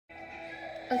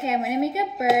Okay, I'm gonna make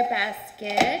a Burr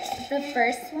basket. The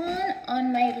first one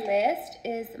on my list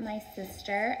is my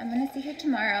sister. I'm gonna see her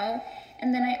tomorrow.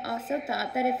 And then I also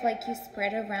thought that if like you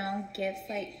spread around gifts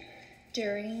like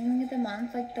during the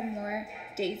month, like the more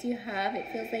days you have,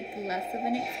 it feels like less of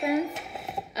an expense.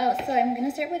 So I'm gonna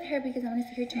start with her because I'm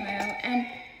gonna see her tomorrow. And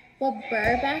what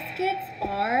Burr baskets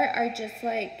are just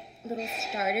like little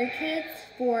starter kits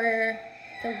for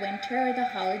the winter or the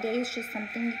holidays, just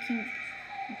something you can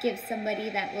give somebody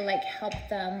that will like help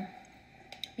them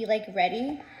be like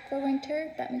ready for winter,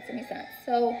 if that makes any sense.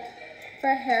 So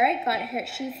for her, I got her,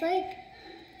 she's like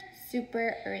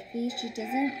super earthy. She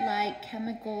doesn't like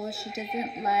chemicals. She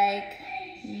doesn't like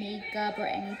makeup or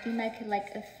anything that could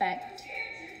like affect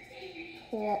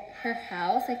her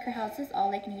house. Like her house is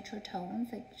all like neutral tones.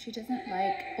 Like she doesn't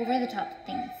like over the top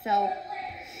things. So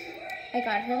I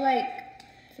got her like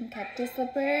some cactus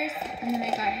slippers, and then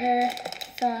I got her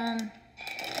some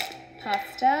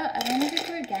pasta. I don't know if it's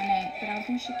organic, but I don't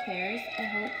think she cares. I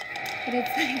hope. But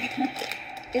it's like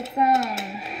it's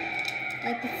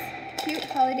like this cute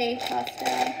holiday pasta.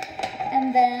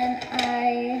 And then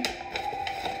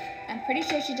I'm pretty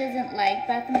sure she doesn't like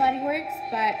Bath and Body Works,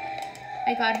 but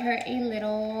I got her a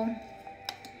little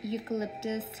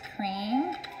eucalyptus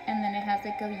cream, and then it has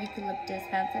like a eucalyptus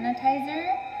hand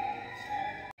sanitizer.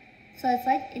 So it's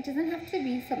like, it doesn't have to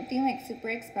be something like super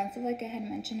expensive like I had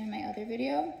mentioned in my other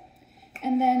video.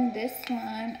 And then this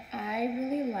one, I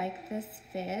really like this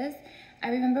fizz. I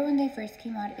remember when they first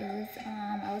came out, it was,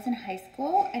 I was in high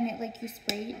school, and it like, you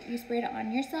spray it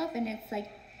on yourself, and it's like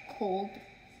cold,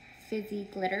 fizzy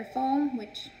glitter foam,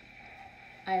 which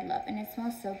I love, and it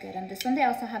smells so good. And this one, they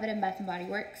also have it in Bath and Body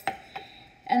Works.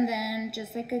 And then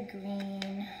just like a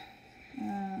green,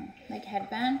 like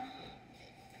headband.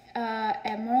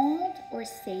 Emerald or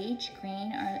sage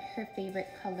green are her favorite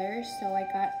colors, so I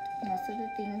got most of the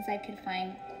things I could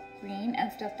find green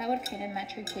and stuff that would kind of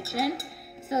match her kitchen.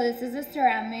 So this is a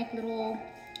ceramic little,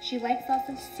 she likes lots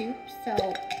of soup,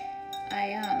 so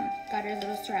I got her a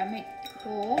little ceramic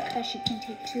bowl that she can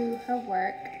take to her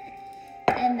work.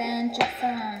 And then just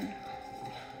a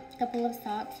couple of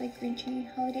socks, like green tree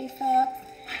holiday socks.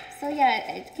 So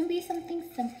yeah, it can be something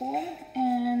simple,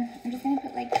 and I'm just gonna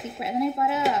put like secret. And then I bought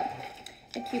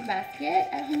a cute basket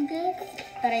at Home Goods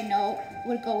that I know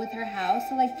would go with her house.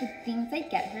 So like the things I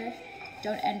get her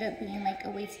don't end up being like a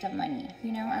waste of money.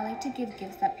 You know, I like to give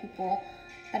gifts that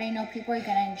I know people are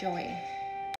gonna enjoy.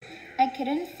 I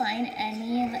couldn't find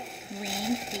any like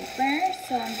green paper,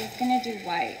 so I'm just gonna do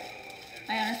white.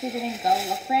 I honestly didn't go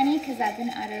look for any because I've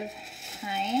been out of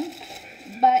time.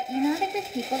 But you know, like the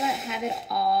people that have it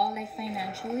all, like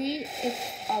financially,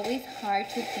 it's always hard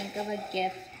to think of a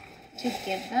gift to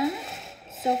give them.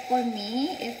 So for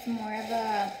me, it's more of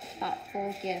a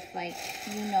thoughtful gift, like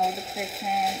you know the person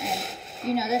and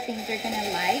you know the things they're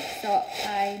gonna like. So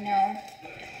I know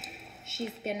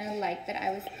she's gonna like that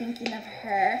I was thinking of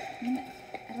her.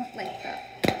 I don't like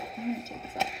that. I'm gonna take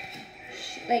this off.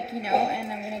 Like, you know,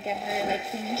 and I'm gonna get her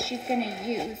like things she's gonna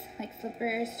use, like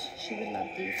slippers. She would love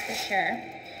these for sure,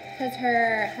 because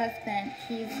her husband,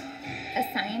 he's a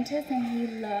scientist and he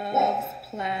loves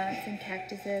plants and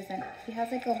cactuses, and he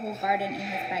has like a whole garden in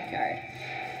his backyard.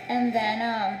 And then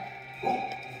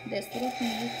this little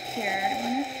thing here,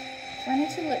 I want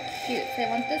it to look cute, so I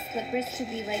want the slippers to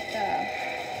be like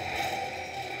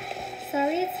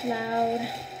sorry it's loud,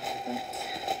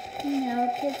 but you know,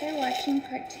 kids are watching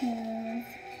cartoons.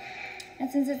 And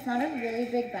since it's not a really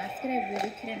big basket, I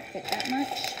really couldn't fit that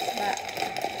much. But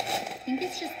I think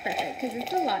it's just perfect because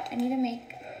it's a lot. I need to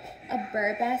make a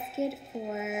Burr basket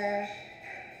for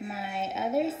my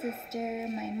other sister,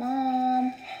 my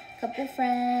mom, a couple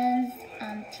friends,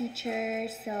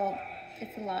 teachers. So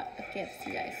it's a lot of gifts,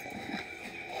 you guys.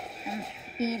 So I'm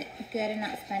being good and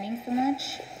not spending so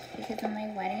much because of my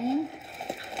wedding.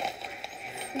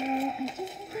 So I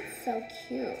just think it's so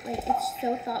cute. Like, it's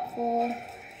so thoughtful.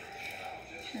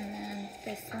 And then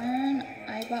this one,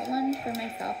 I bought one for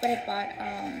myself, but I bought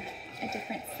a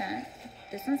different scent.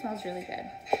 This one smells really good.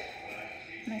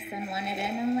 My son wanted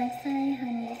it, and I'm like, sorry,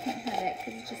 honey, you can't have it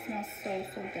because it just smells so,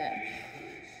 so good.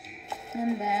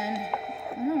 And then,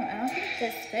 I don't think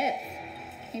this fits.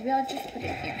 Maybe I'll just put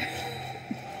it here.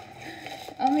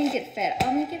 I'll make it fit.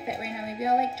 I'll make it fit right now. Maybe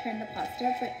I'll like turn the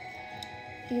pasta, but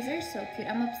these are so cute.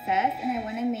 I'm obsessed, and I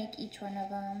want to make each one of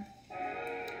them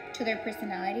to their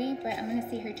personality, but I'm gonna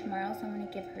see her tomorrow, so I'm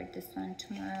gonna give her this one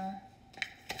tomorrow.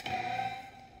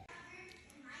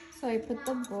 So I put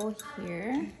the bowl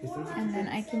here, and then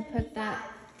I can put that,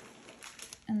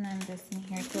 and then this in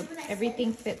here, so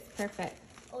everything fits perfect.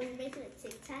 Oh, you're making a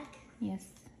tic tac? Yes.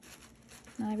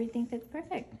 Now everything fits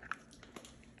perfect.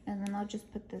 And then I'll just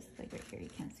put this like right here. You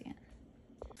can't see it.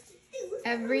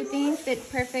 Everything fits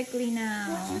perfectly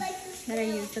now that I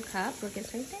used the cup. Look,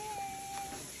 it's right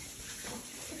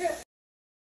there.